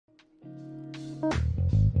Hello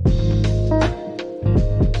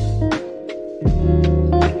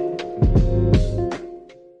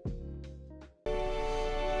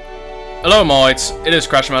Moids, it is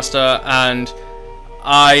Crashmaster, and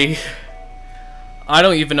I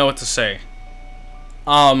don't even know what to say.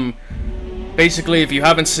 Basically, if you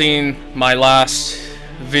haven't seen my last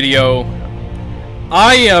video,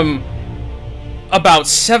 I am about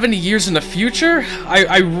 70 years in the future.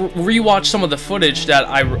 I rewatched some of the footage that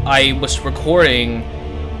I was recording,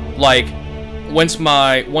 like once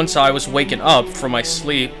I was waking up from my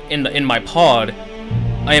sleep in my pod,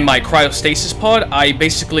 in my cryostasis pod. I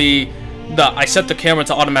basically I set the camera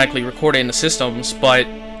to automatically record it in the systems, but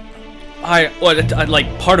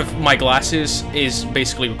like part of my glasses is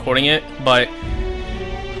basically recording it, but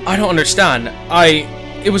I don't understand.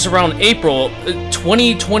 It was around April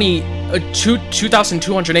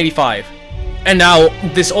 2285, and now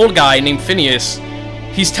this old guy named Phineas,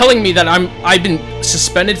 he's telling me that I've been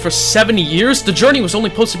suspended for 70 years. The journey was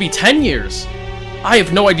only supposed to be 10 years. I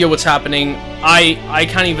have no idea what's happening. I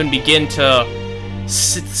can't even begin to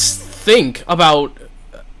think about,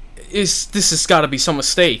 this has got to be some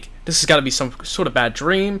mistake. This has got to be some sort of bad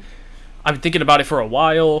dream. I've been thinking about it for a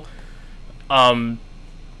while.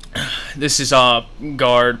 This is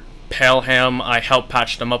guard Paleham. I helped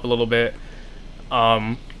patch them up a little bit.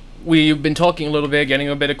 We've been talking a little bit, getting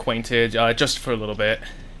a bit acquainted, just for a little bit.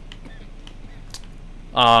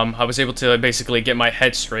 I was able to basically get my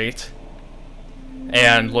head straight,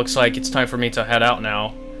 and looks like it's time for me to head out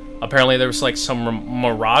now. Apparently there was like some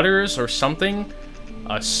marauders or something.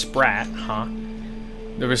 Sprat, huh?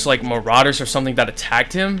 There was like marauders or something that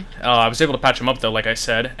attacked him. I was able to patch him up though, like I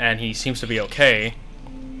said, and he seems to be okay.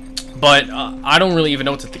 But I don't really even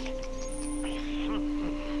know what to think.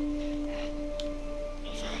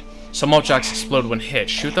 Some objects explode when hit.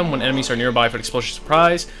 Shoot them when enemies are nearby for explosion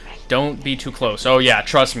surprise. Don't be too close. Oh yeah,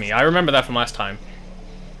 trust me. I remember that from last time.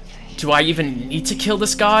 Do I even need to kill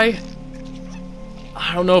this guy?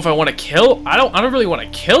 I don't know if I want to kill. I don't really want to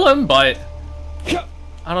kill him, but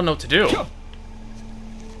I don't know what to do.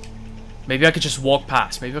 Maybe I could just walk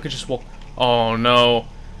past. Maybe I could just walk. Oh no.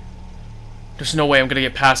 There's no way I'm gonna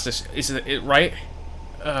get past this. Is it right?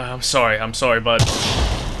 I'm sorry, but.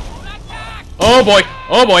 Oh boy!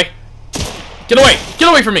 Oh boy! Get away! Get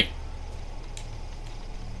away from me!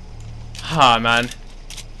 Ah, man.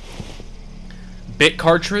 Bit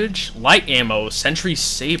cartridge, light ammo, sentry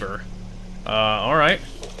saber. Alright.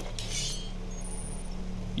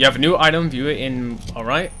 You have a new item, view it in,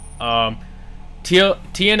 alright.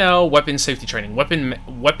 TNL weapon safety training,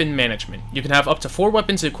 weapon management. You can have up to 4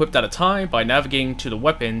 weapons equipped at a time by navigating to the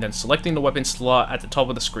weapon, then selecting the weapon slot at the top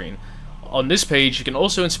of the screen. On this page, you can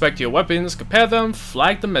also inspect your weapons, compare them,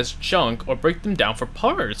 flag them as junk, or break them down for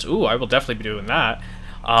parts. Ooh, I will definitely be doing that.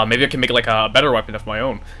 Maybe I can make like a better weapon of my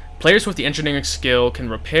own. Players with the engineering skill can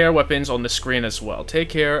repair weapons on the screen as well. Take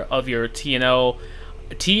care of your T and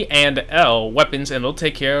L weapons, and it'll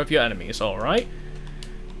take care of your enemies. All right.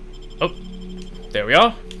 Oh, there we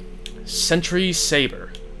are. Sentry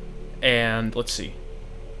saber, and let's see.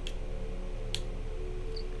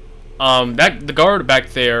 The guard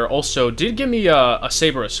back there also did give me a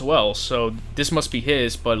saber as well, so this must be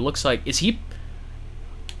his. But it looks like, is he?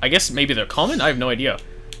 I guess maybe they're common. I have no idea,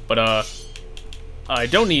 but I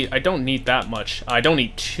don't need that much. I don't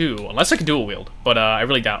need 2, unless I can dual wield. But I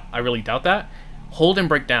really doubt that. Hold and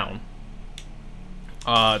break down.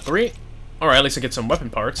 3. All right, at least I get some weapon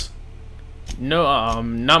parts. No,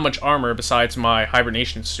 not much armor besides my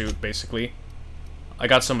hibernation suit, basically. I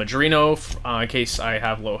got some Adreno in case I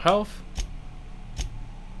have low health.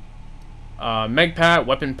 Megpat,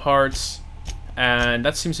 weapon parts, and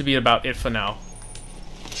that seems to be about it for now.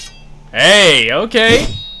 Hey, okay.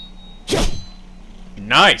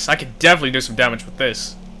 Nice, I could definitely do some damage with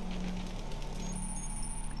this.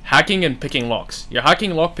 Hacking and picking locks. Your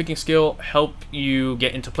hacking lock picking skill help you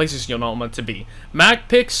get into places you're not meant to be. Mag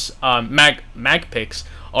picks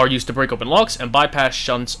are used to break open locks, and bypass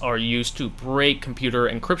shunts are used to break computer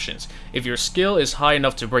encryptions. If your skill is high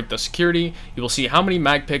enough to break the security, you will see how many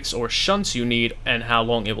mag picks or shunts you need and how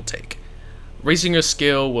long it will take. Raising your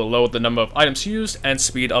skill will lower the number of items used and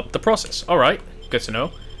speed up the process. Alright, good to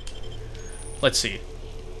know. Let's see.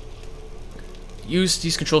 Use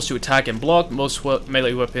these controls to attack and block. Most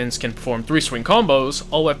melee weapons can perform 3 swing combos.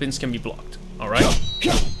 All weapons can be blocked. Alright.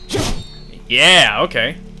 Yeah,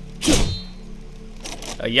 okay.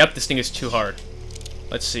 Yep, this thing is too hard.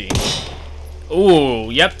 Let's see.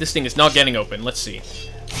 Ooh, yep, this thing is not getting open. Let's see.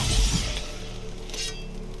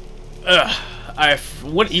 Ugh,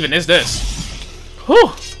 what even is this?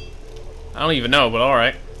 Whew! I don't even know, but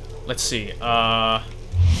alright. Let's see.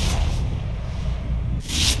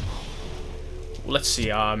 let's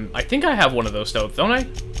see. I think I have one of those though, don't I?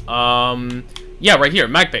 Yeah, right here,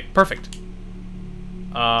 magbait. Perfect.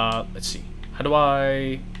 Let's see. How do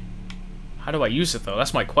I use it though?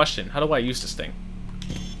 That's my question. How do I use this thing?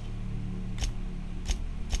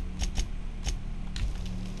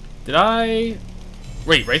 Did I?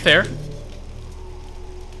 Wait, right there.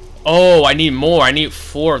 Oh, I need more. I need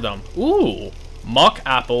 4 of them. Ooh, muck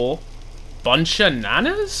apple, bunch of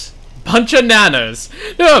nanas. Bunch of nanas.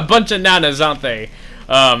 They're a bunch of nanas, aren't they?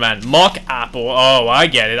 Oh man, muck apple. Oh, I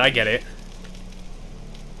get it. I get it.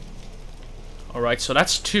 All right, so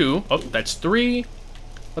that's 2. Oh, that's 3.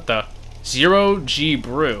 What the? 0G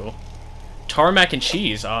brew. Tarmac and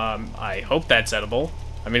cheese. I hope that's edible.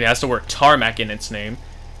 I mean, it has the word tarmac in its name.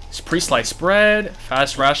 It's pre-sliced bread,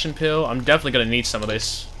 fast ration pill. I'm definitely gonna need some of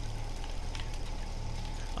this.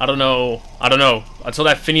 I don't know. Until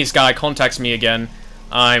that Phineas guy contacts me again,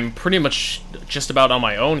 I'm pretty much just about on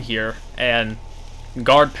my own here. And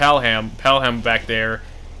guard Palham back there,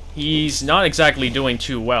 he's not exactly doing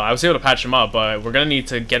too well. I was able to patch him up, but we're gonna need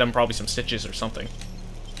to get him probably some stitches or something.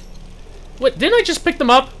 Wait, didn't I just pick them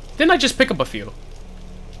up? Didn't I just pick up a few?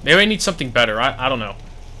 Maybe I need something better. I don't know.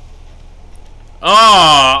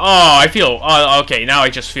 Oh, I feel... okay, now I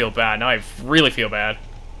just feel bad. Now I really feel bad.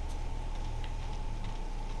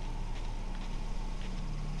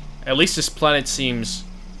 At least this planet seems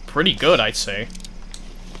pretty good, I'd say.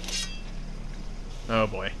 Oh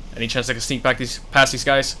boy. Any chance I can sneak back past these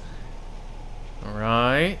guys?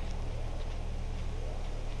 Alright.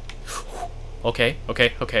 Okay.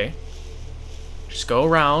 Just go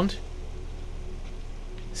around.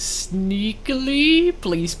 Sneakily.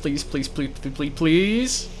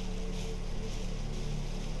 Please.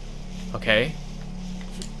 Okay.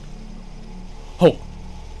 Oh.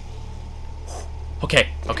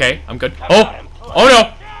 Okay, I'm good. Oh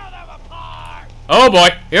no! Oh boy,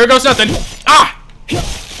 here goes nothing.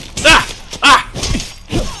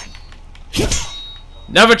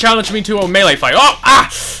 Never challenge me to a melee fight.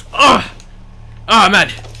 Man.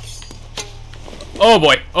 Oh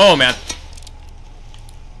boy, oh man.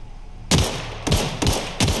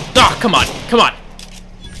 Come on.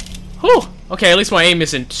 Whew. Okay, at least my aim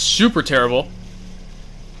isn't super terrible.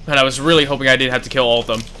 And I was really hoping I didn't have to kill all of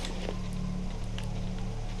them.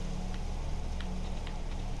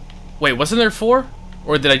 Wait, wasn't there 4?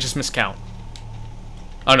 Or did I just miscount?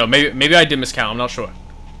 I don't know, maybe I did miscount, I'm not sure.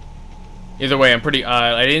 Either way, I'm pretty,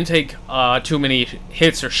 I didn't take, too many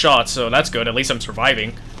hits or shots, so that's good, at least I'm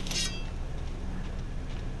surviving.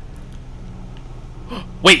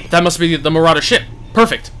 Wait, that must be the Marauder ship.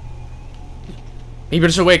 Perfect. Maybe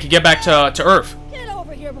there's a way I could get back to Earth. Get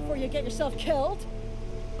over here before you get yourself killed.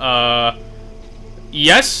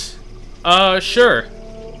 Yes? Sure.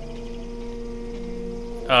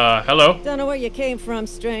 Hello? Don't know where you came from,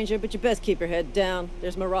 stranger, but you best keep your head down.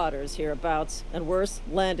 There's marauders hereabouts, and worse,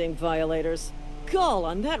 landing violators. Gall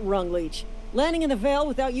on that rung leech. Landing in the Vale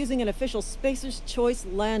without using an official Spacer's Choice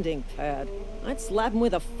landing pad. I'd slap him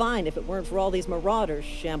with a fine if it weren't for all these marauders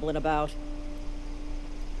shambling about.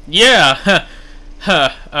 Yeah,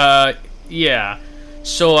 yeah.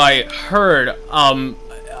 So I heard,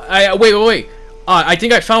 wait. I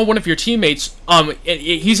think I found one of your teammates.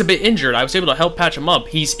 He's a bit injured. I was able to help patch him up.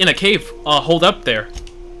 He's in a cave, holed up there.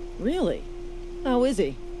 Really? How is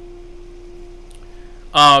he?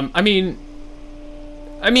 I mean,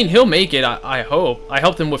 he'll make it, I hope. I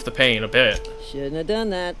helped him with the pain a bit. Shouldn't have done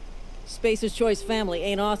that. Spacer's Choice family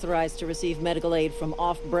ain't authorized to receive medical aid from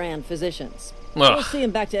off-brand physicians. We'll see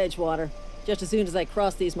him back to Edgewater, just as soon as I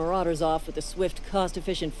cross these marauders off with the swift,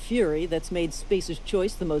 cost-efficient fury that's made Spacer's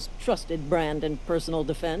Choice the most trusted brand in personal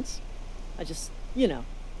defense. I just, you know,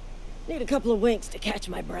 need a couple of winks to catch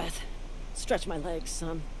my breath. Stretch my legs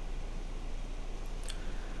some.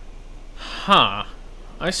 Huh.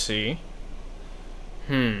 I see.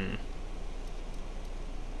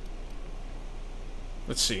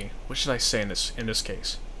 Let's see. What should I say in this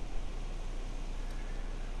case?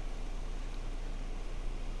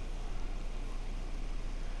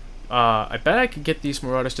 I bet I could get these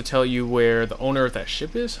marauders to tell you where the owner of that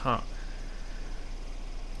ship is? Huh.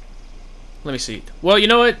 Let me see. Well, you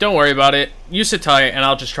know what? Don't worry about it. You sit tight, and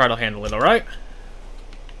I'll just try to handle it, alright?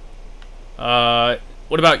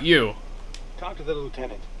 What about you? Talk to the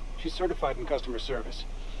lieutenant. She's certified in customer service.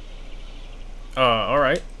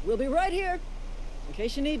 Alright. We'll be right here, in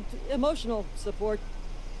case you need emotional support.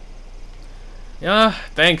 Yeah,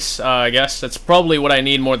 thanks, I guess. That's probably what I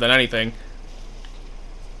need more than anything.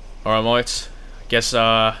 Alright, Moitz. Guess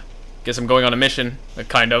I'm going on a mission.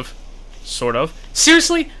 Kind of. Sort of.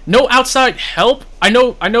 Seriously? No outside help? I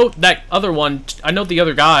know that other one, I know the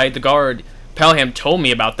other guy, the guard, Pelham told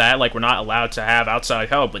me about that, like we're not allowed to have outside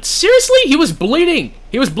help. But seriously, he was bleeding.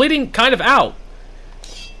 He was bleeding kind of out.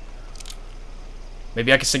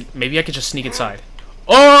 Maybe I could just sneak inside.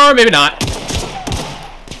 Or maybe not.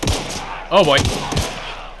 Oh boy.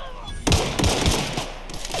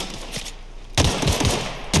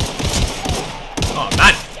 Oh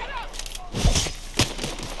man.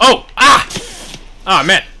 Oh, ah! Ah,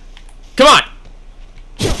 man. Come on.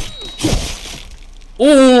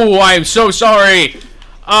 Ooh, I'm so sorry.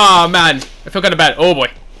 Ah, man. I feel kind of bad. Oh boy.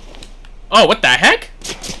 Oh, what the heck?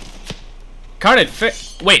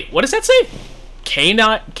 Wait, what does that say?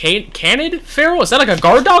 Canid Feral? Is that like a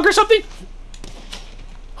guard dog or something?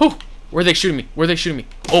 Whew. Where are they shooting me? Where are they shooting me?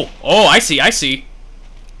 Oh, I see, I see.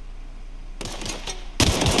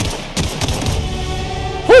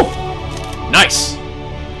 Whew. Nice.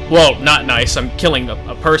 Well, not nice. I'm killing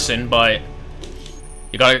a person, but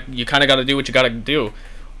you kind of gotta do what you gotta do.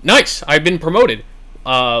 Nice. I've been promoted.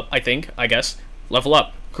 I guess. Level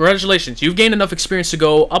up. Congratulations, you've gained enough experience to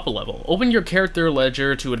go up a level. Open your character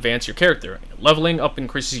ledger to advance your character. Leveling up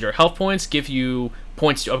increases your health points, give you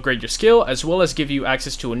points to upgrade your skill, as well as give you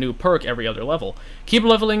access to a new perk every other level. Keep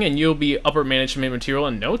leveling and you'll be upper management material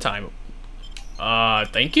in no time.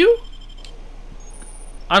 Thank you?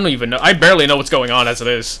 I don't even know. I barely know what's going on as it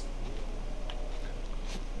is.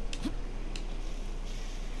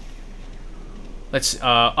 Let's,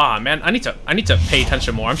 man, I need to pay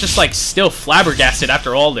attention more. I'm just, like, still flabbergasted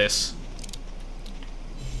after all this.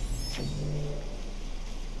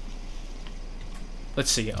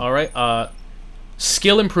 Let's see, alright,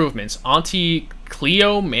 skill improvements.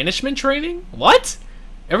 Anti-Cleo management training? What?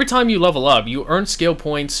 Every time you level up, you earn skill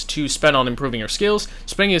points to spend on improving your skills.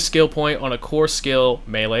 Spending a skill point on a core skill,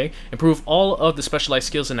 melee. Improve all of the specialized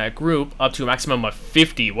skills in that group up to a maximum of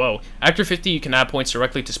 50. Whoa. After 50, you can add points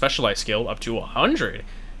directly to specialized skill up to 100.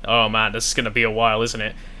 Oh man, this is going to be a while, isn't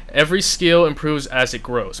it? Every skill improves as it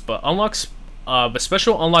grows, but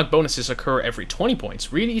special unlock bonuses occur every 20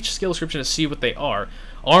 points. Read each skill description to see what they are.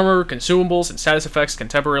 Armor, consumables, and status effects can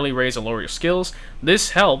temporarily raise and lower your skills.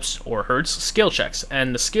 This helps, or hurts, skill checks,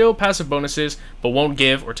 and the skill passive bonuses, but won't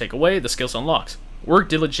give or take away the skills unlocked. Work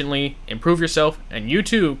diligently, improve yourself, and you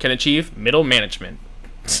too can achieve middle management.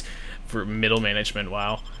 For middle management,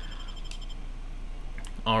 wow.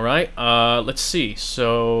 Alright, let's see.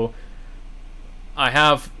 So, I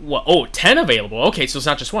have, what, oh, 10 available. Okay, so it's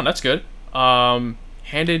not just one, that's good.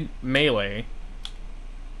 Handed melee.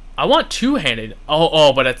 I want two-handed.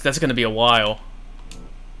 Oh, but that's gonna be a while.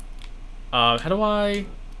 How do I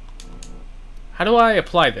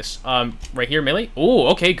apply this? Right here, melee. Oh,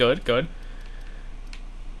 okay, good.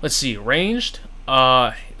 Let's see, ranged.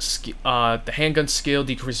 The handgun skill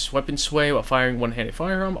decreases weapon sway while firing one-handed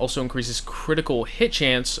firearm. Also increases critical hit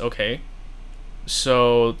chance. Okay,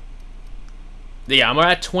 so yeah, I'm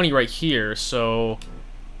at 20 right here. So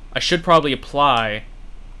I should probably apply.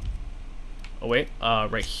 Oh wait,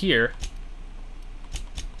 right here.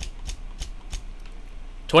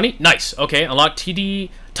 20? Nice. Okay, unlock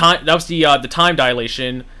TD time. That was the time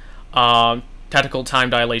dilation, tactical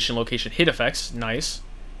time dilation location hit effects. Nice.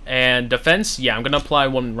 And defense. Yeah, I'm gonna apply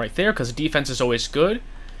one right there because defense is always good.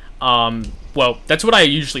 Well, that's what I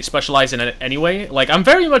usually specialize in anyway. Like, I'm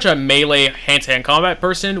very much a melee hand-to-hand combat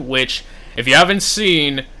person, which, if you haven't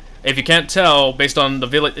seen, if you can't tell based on the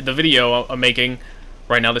video I'm making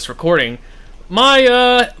right now, this recording. My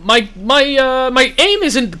aim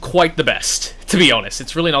isn't quite the best, to be honest.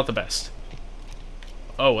 It's really not the best.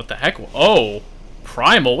 Oh, what the heck? Oh,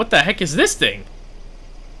 primal. What the heck is this thing?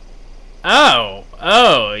 Oh,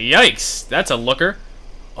 yikes. That's a looker.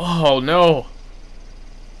 Oh, no.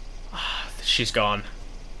 She's gone.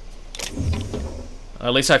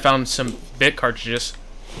 At least I found some bit cartridges.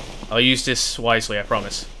 I'll use this wisely, I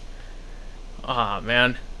promise. Ah,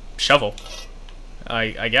 man. Shovel.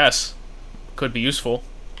 I guess. Could be useful.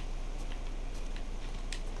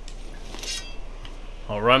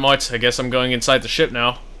 Alright, mates, I guess I'm going inside the ship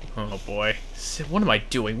now. Oh boy. What am I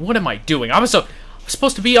doing? What am I doing? I was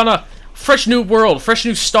supposed to be on a fresh new world, fresh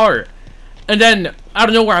new start. And then, out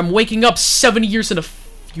of nowhere, I'm waking up 70 years in the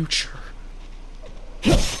future.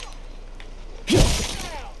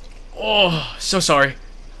 Oh, so sorry.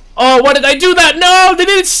 Oh, why did I do that? No, they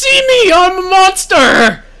didn't see me! I'm a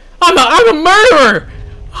monster! I'm a murderer!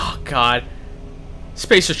 Oh, God.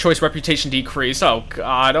 Spacer's choice reputation decrease. Oh,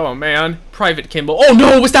 God. Oh, man. Private Kimball. Oh,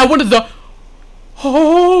 no! Was that one of the...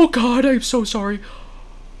 Oh, God. I'm so sorry.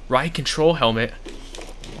 Riot control helmet.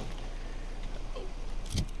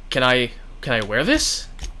 Can I wear this?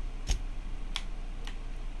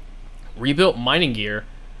 Rebuilt mining gear.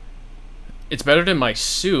 It's better than my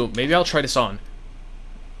suit. Maybe I'll try this on.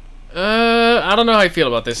 I don't know how I feel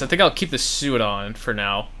about this. I think I'll keep the suit on for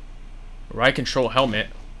now. Ride control helmet.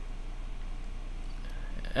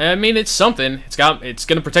 I mean, it's something. It's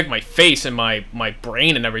gonna protect my face and my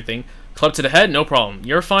brain and everything. Club to the head, no problem.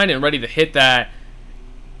 You're fine and ready to hit that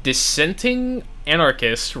dissenting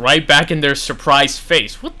anarchist right back in their surprised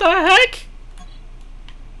face. What the heck?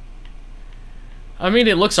 I mean,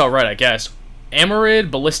 it looks alright, I guess.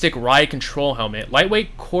 Amarid ballistic ride control helmet,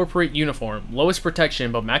 lightweight corporate uniform, lowest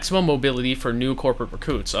protection but maximum mobility for new corporate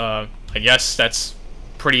recruits. I guess that's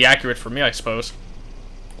pretty accurate for me, I suppose.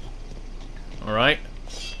 All right.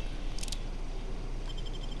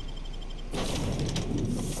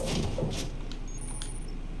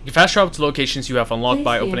 You can fast travel to locations you have unlocked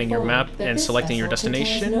by opening your map and selecting your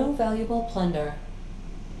destination. No valuable plunder.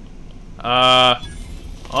 All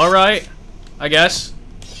right, I guess.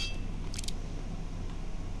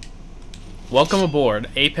 Welcome aboard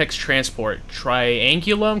Apex Transport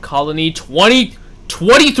Triangulum Colony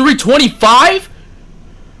 2325.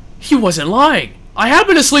 He wasn't lying. I have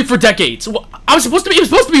been asleep for decades. It was supposed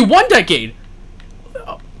to be 1 decade.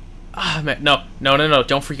 Man, no.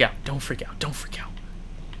 Don't freak out. Don't freak out.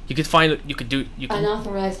 You can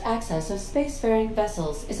Unauthorized access of spacefaring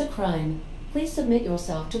vessels is a crime. Please submit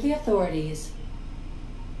yourself to the authorities.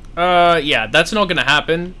 Yeah, that's not gonna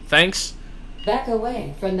happen. Thanks. Back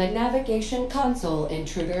away from the navigation console,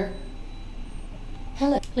 intruder.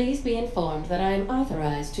 Hello. Please be informed that I am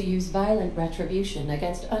authorized to use violent retribution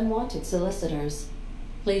against unwanted solicitors.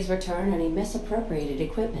 Please return any misappropriated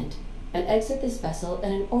equipment and exit this vessel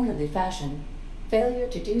in an orderly fashion. Failure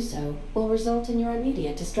to do so will result in your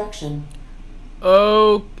immediate destruction.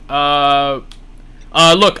 Oh,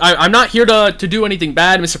 look, I'm not here to do anything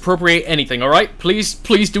bad, misappropriate anything, alright? Please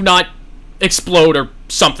do not explode or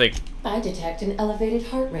something. I detect an elevated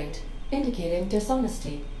heart rate, indicating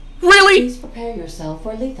dishonesty. Really? Please prepare yourself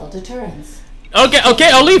for lethal deterrence. Okay,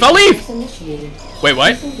 I'll leave. Initiated. Wait,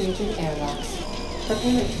 what? Disengaging airlocks.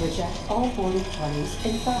 Preparing to reject all boarding parties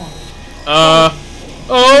in 5.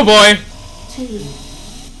 Oh boy. 2,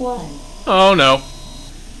 1. Oh no.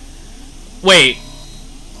 Wait.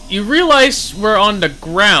 You realize we're on the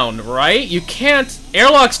ground, right?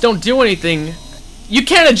 Airlocks don't do anything. You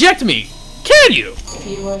can't eject me, can you?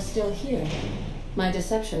 You are still here. My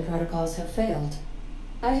deception protocols have failed.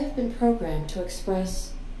 I have been programmed to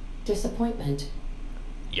express disappointment.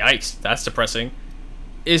 Yikes, that's depressing.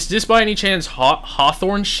 Is this by any chance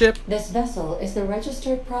Hawthorne's ship? This vessel is the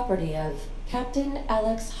registered property of Captain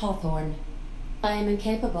Alex Hawthorne. I am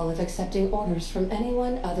incapable of accepting orders from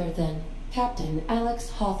anyone other than Captain Alex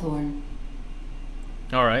Hawthorne.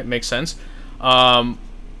 Alright, makes sense. Let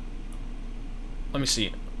me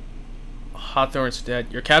see. Hawthorne's dead.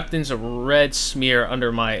 Your captain's a red smear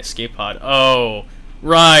under my escape pod. Oh,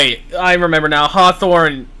 right. I remember now.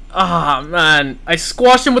 Hawthorne. Ah, man. I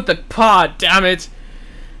squashed him with the pod. Damn it.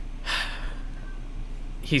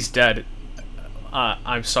 He's dead.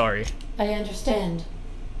 I'm sorry. I understand.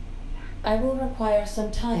 I will require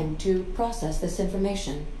some time to process this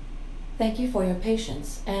information. Thank you for your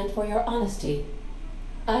patience and for your honesty.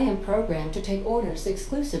 I am programmed to take orders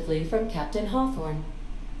exclusively from Captain Hawthorne.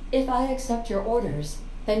 If I accept your orders,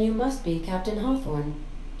 then you must be Captain Hawthorne.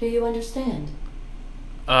 Do you understand?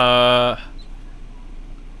 I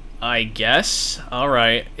guess.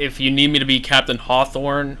 Alright. If you need me to be Captain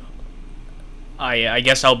Hawthorne, I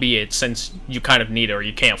guess I'll be it, since you kind of need it or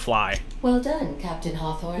you can't fly. Well done, Captain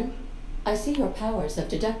Hawthorne. I see your powers of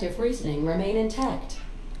deductive reasoning remain intact.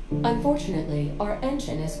 Unfortunately, our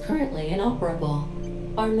engine is currently inoperable.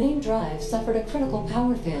 Our main drive suffered a critical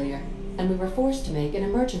power failure, and we were forced to make an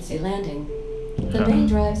emergency landing. The main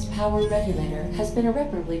drive's power regulator has been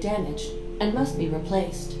irreparably damaged and must be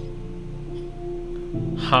replaced.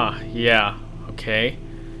 Huh, yeah, okay.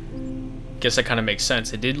 Guess that kind of makes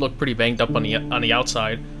sense. It did look pretty banged up on the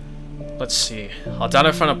outside. Let's see. I doubt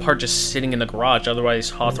I found a part just sitting in the garage, otherwise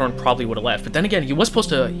Hawthorne probably would have left. But then again, he was supposed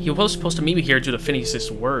to meet me here to finish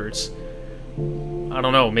his words. I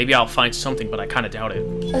don't know, maybe I'll find something, but I kind of doubt it.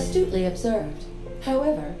 Astutely observed.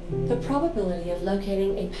 However, the probability of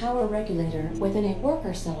locating a power regulator within a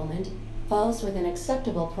worker settlement falls within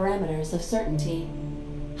acceptable parameters of certainty.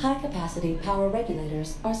 High-capacity power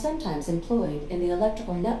regulators are sometimes employed in the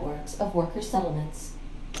electrical networks of worker settlements.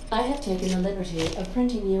 I have taken the liberty of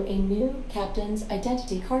printing you a new Captain's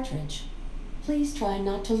Identity cartridge. Please try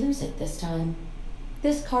not to lose it this time.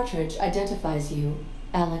 This cartridge identifies you,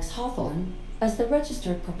 Alex Hawthorne, as the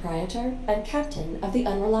registered proprietor and captain of the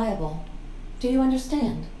Unreliable. Do you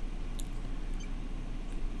understand?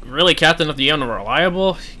 Really, Captain of the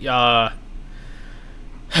Unreliable? Alright.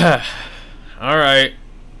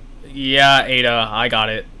 Yeah, Ada, I got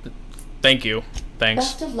it. Thank you. Thanks.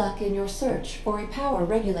 Best of luck in your search for a power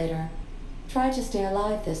regulator. Try to stay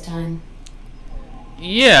alive this time.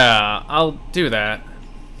 Yeah, I'll do that.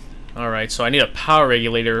 Alright, so I need a power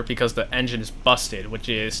regulator because the engine is busted, which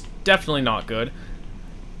is definitely not good.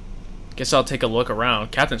 Guess I'll take a look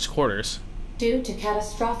around. Captain's quarters. Due to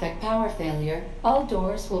catastrophic power failure, all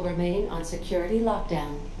doors will remain on security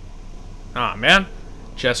lockdown. Ah, man.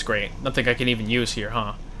 Just great. Nothing I can even use here,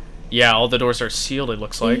 huh? Yeah, all the doors are sealed, it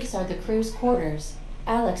looks like. These are the crew's quarters.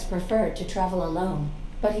 Alex preferred to travel alone,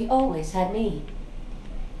 but he always had me.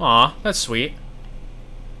 Aw, that's sweet.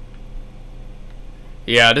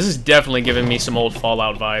 Yeah, this is definitely giving me some old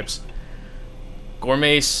Fallout vibes.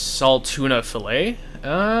 Gourmet salt tuna fillet?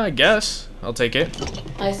 I guess. I'll take it.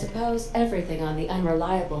 I suppose everything on the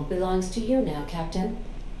Unreliable belongs to you now, Captain.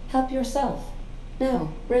 Help yourself.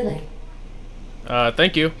 No, really.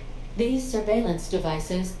 Thank you. These surveillance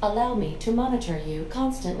devices allow me to monitor you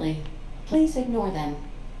constantly. Please ignore them.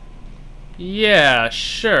 Yeah,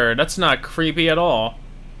 sure. That's not creepy at all.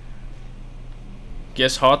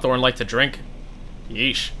 Guess Hawthorne liked to drink.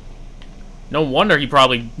 Yeesh. No wonder he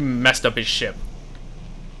probably messed up his ship.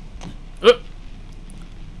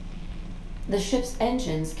 The ship's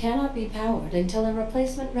engines cannot be powered until a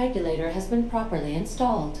replacement regulator has been properly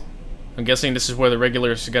installed. I'm guessing this is where the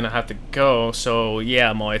regulators are gonna have to go, so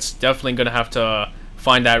yeah, Mo, it's definitely gonna have to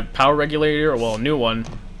find that power regulator, or well, a new one.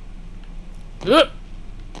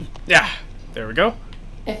 Yeah, there we go.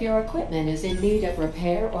 If your equipment is in need of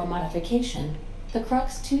repair or modification, the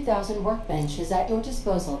Crux 2000 workbench is at your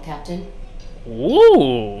disposal, Captain.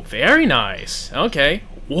 Ooh, very nice. Okay.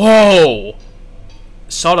 Whoa!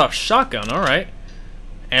 Sawed-off shotgun, alright.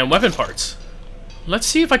 And weapon parts. Let's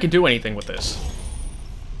see if I can do anything with this.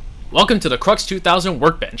 Welcome to the Crux 2000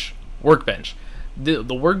 Workbench. The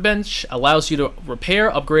workbench allows you to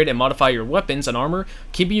repair, upgrade, and modify your weapons and armor,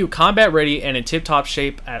 keeping you combat ready and in tip-top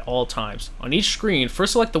shape at all times. On each screen,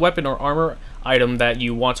 first select the weapon or armor item that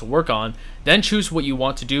you want to work on, then choose what you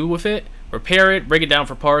want to do with it, repair it, break it down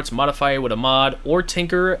for parts, modify it with a mod, or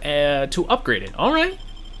tinker to upgrade it. Alright.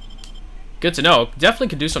 Good to know. Definitely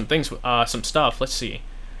can do some things, some stuff. Let's see.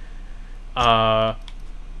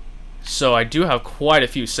 So I do have quite a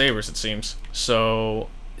few sabers, it seems. So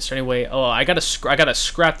is there any way? Oh, I gotta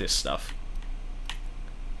scrap this stuff.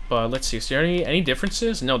 But let's see. Is there any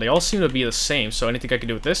differences? No, they all seem to be the same. So anything I can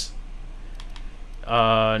do with this?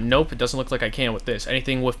 Nope. It doesn't look like I can with this.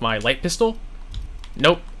 Anything with my light pistol?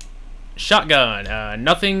 Nope. Shotgun.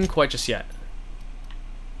 Nothing quite just yet.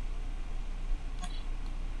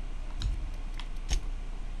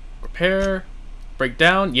 Repair. Break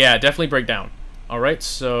down. Yeah, definitely break down. Alright,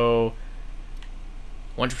 so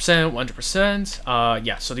 100%, 100%.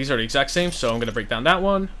 Yeah, so these are the exact same, so I'm going to break down that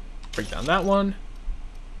one,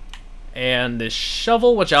 and this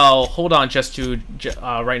shovel, which I'll hold on just to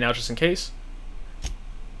right now, just in case.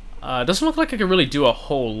 Doesn't look like I can really do a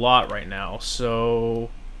whole lot right now, so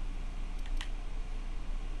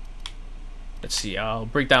let's see, I'll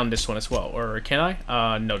break down this one as well, or can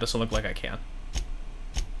I? No, doesn't look like I can.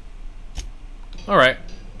 Alright.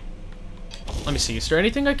 Let me see, is there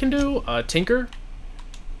anything I can do? Tinker?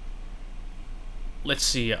 Let's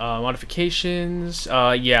see, modifications.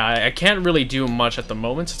 Yeah, I can't really do much at the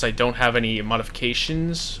moment since I don't have any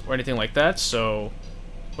modifications or anything like that, so...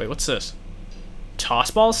 Wait, what's this?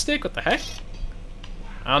 Tossball stick? What the heck?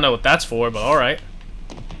 I don't know what that's for, but alright.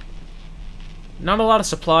 Not a lot of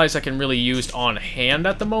supplies I can really use on hand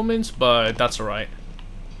at the moment, but that's alright.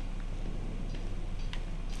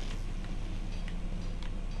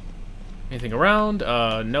 Anything around?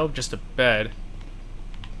 Nope, just a bed.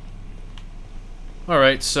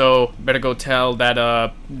 Alright, so better go tell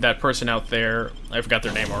that that person out there, I forgot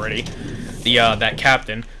their name already. That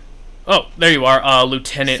captain. Oh, there you are,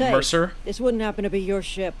 Lieutenant Mercer. This wouldn't happen to be your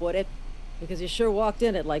ship, would it? Because you sure walked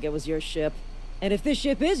in it like it was your ship. And if this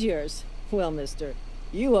ship is yours, well, mister,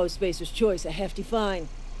 you owe Spacer's Choice a hefty fine.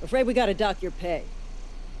 Afraid we gotta dock your pay.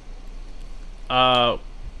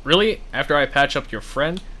 Really? After I patch up your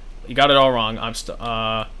friend? You got it all wrong.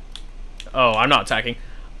 Oh, I'm not attacking.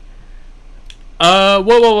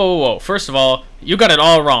 Whoa. First of all, you got it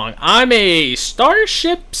all wrong. I'm a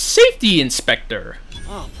Starship Safety Inspector.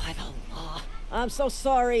 Oh, by the law. I'm so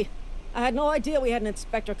sorry. I had no idea we had an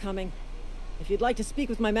inspector coming. If you'd like to speak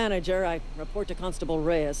with my manager, I report to Constable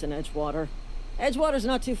Reyes in Edgewater. Edgewater's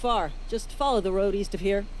not too far. Just follow the road east of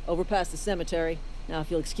here, over past the cemetery. Now,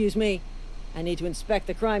 if you'll excuse me, I need to inspect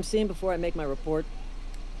the crime scene before I make my report.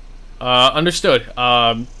 Understood.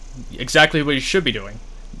 Exactly what you should be doing.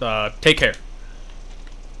 Take care.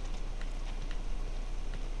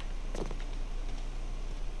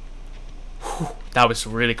 That was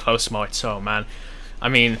really close to my toe, man. I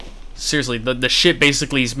mean, seriously, the shit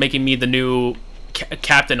basically is making me the new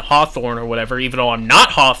Captain Hawthorne or whatever, even though I'm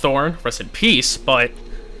not Hawthorne, rest in peace, but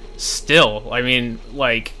still, I mean,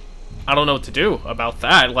 like, I don't know what to do about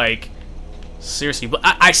that, like, seriously. But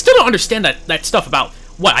I still don't understand that stuff about,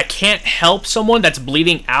 what, I can't help someone that's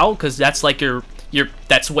bleeding out, because that's like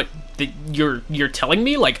that's what you're telling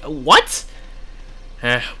me? Like, what?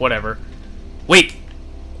 Whatever. Wait!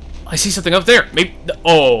 I see something up there! Maybe,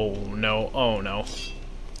 oh no, oh no.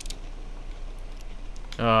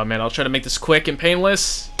 Oh man, I'll try to make this quick and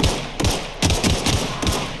painless.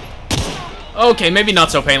 Okay, maybe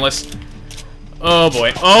not so painless. Oh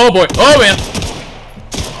boy, oh boy, oh man!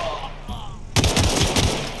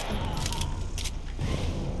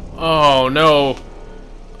 Oh no.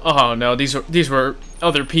 Oh no, these were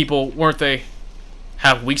other people, weren't they?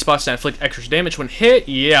 Have weak spots that inflict extra damage when hit?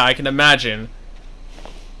 Yeah, I can imagine.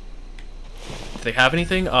 Do they have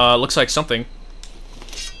anything? Looks like something.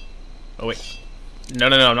 Oh wait. No,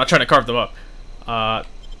 I'm not trying to carve them up.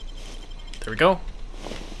 There we go.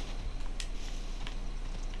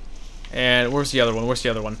 And where's the other one? Where's the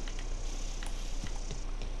other one?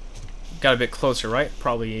 Got a bit closer, right?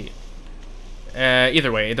 Probably.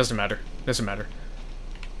 Either way, it doesn't matter. Doesn't matter.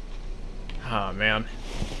 Oh man,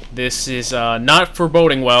 this is not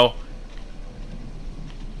foreboding well.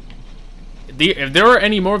 If there are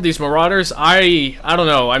any more of these marauders, I don't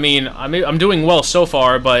know. I mean, I'm doing well so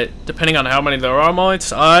far, but depending on how many there are,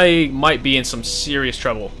 I might be in some serious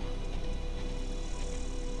trouble.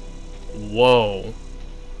 Whoa!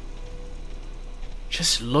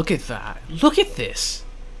 Just look at that. Look at this.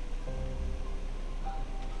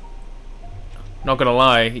 Not gonna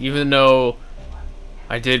lie, even though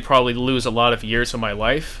I did probably lose a lot of years of my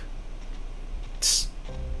life, it's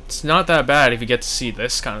not that bad if you get to see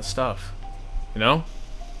this kind of stuff, you know?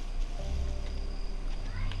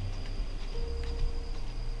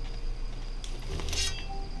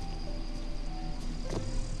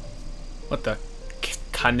 What the?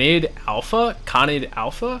 Canid Alpha? Canid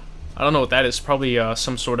Alpha? I don't know what that is. Probably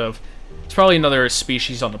some sort of... It's probably another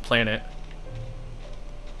species on the planet.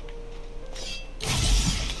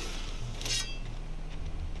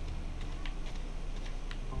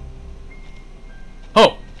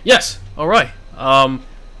 Oh, yes. All right.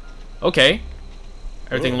 Okay.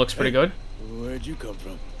 Everything looks pretty good. Where'd you come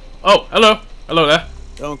from? Oh, hello. Hello there.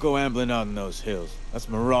 Don't go ambling out in those hills. That's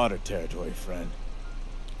marauder territory, friend.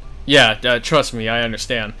 Yeah, trust me, I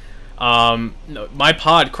understand. No, my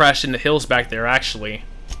pod crashed in the hills back there, actually.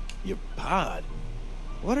 Your pod?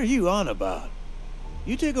 What are you on about?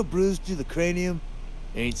 You take a bruise to the cranium?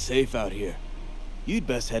 Ain't safe out here. You'd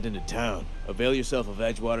best head into town. Avail yourself of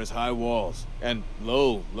Edgewater's high walls. And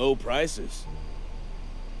low prices.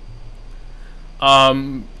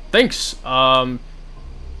 Thanks.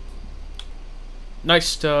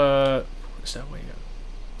 Nice to... What's that way?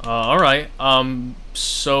 Alright.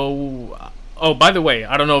 So... Oh, by the way,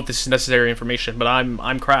 I don't know if this is necessary information, but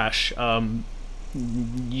I'm Crash.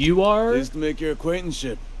 You are? Pleased to make your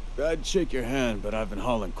acquaintanceship. I'd shake your hand, but I've been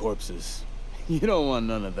hauling corpses. You don't want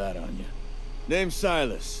none of that on you. Name's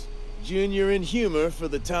Silas. Junior in humor for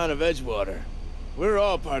the town of Edgewater. We're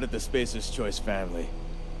all part of the Spacer's Choice family.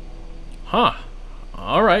 Huh.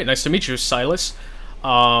 Alright, nice to meet you, Silas.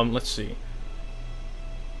 Let's see.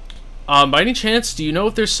 By any chance, do you know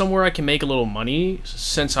if there's somewhere I can make a little money,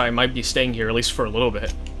 since I might be staying here, at least for a little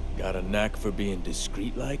bit? Got a knack for being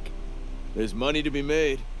discreet-like? There's money to be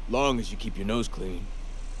made, long as you keep your nose clean.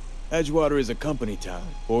 Edgewater is a company town,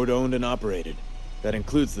 board-owned and operated. That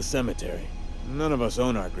includes the cemetery. None of us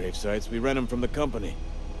own our grave sites, we rent them from the company.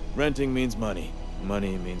 Renting means money.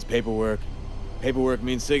 Money means paperwork. Paperwork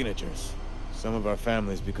means signatures. Some of our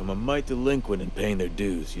families become a mite delinquent in paying their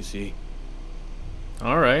dues, you see?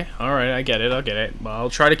 Alright, I get it. Well, I'll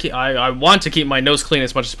try to keep... I want to keep my nose clean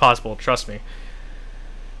as much as possible, trust me.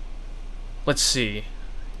 Let's see.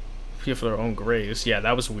 Pay for their own graves. Yeah,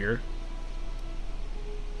 that was weird.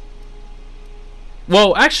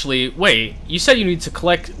 Well, actually, wait. You said you need to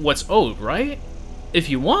collect what's owed, right? If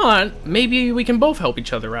you want, maybe we can both help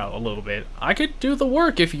each other out a little bit. I could do the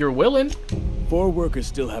work if you're willing. 4 workers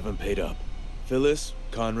still haven't paid up. Phyllis,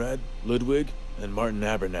 Conrad, Ludwig, and Martin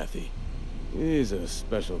Abernathy. He's a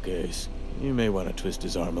special case. You may want to twist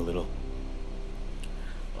his arm a little.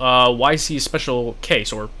 Why is he a special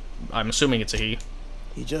case? Or, I'm assuming it's a he.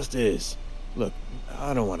 He just is. Look,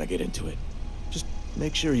 I don't want to get into it. Just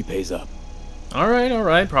make sure he pays up.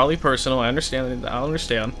 Alright. Probably personal. I understand. I'll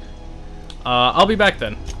understand. I'll be back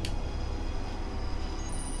then.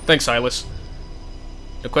 Thanks, Silas.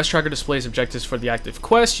 The quest tracker displays objectives for the active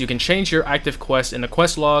quest. You can change your active quest in the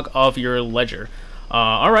quest log of your ledger.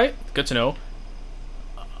 Alright, good to know.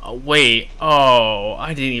 Wait, oh,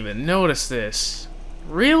 I didn't even notice this.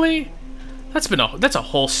 Really? That's a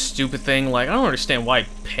whole stupid thing. Like, I don't understand why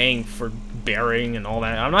paying for bearing and all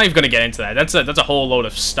that. I'm not even gonna get into that. That's a whole load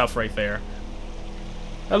of stuff right there.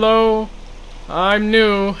 Hello, I'm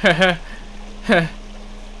new.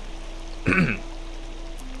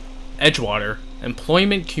 Edgewater,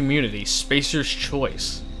 employment community, Spacer's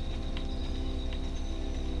Choice.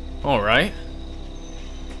 All right.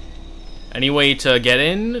 Any way to get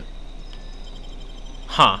in?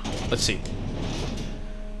 Huh. Let's see.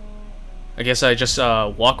 I guess I just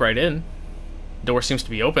walk right in. Door seems to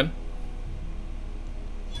be open.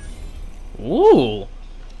 Ooh.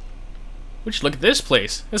 Would you look at this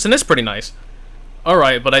place? Isn't this pretty nice?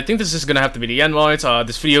 Alright, but I think this is going to have to be the end, boys.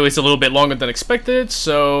 This video is a little bit longer than expected,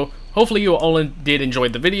 so hopefully you all did enjoy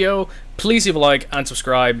the video. Please leave a like and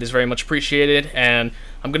subscribe. It is very much appreciated, and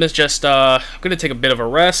I'm going to just take a bit of a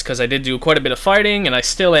rest, because I did do quite a bit of fighting, and I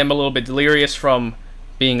still am a little bit delirious from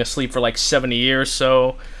being asleep for like 70 years,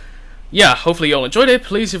 so yeah, hopefully you all enjoyed it.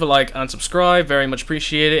 Please leave a like and subscribe, very much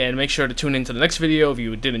appreciated, and make sure to tune into the next video if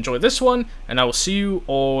you did enjoy this one, and I will see you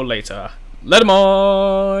all later. Later,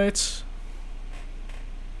 mates!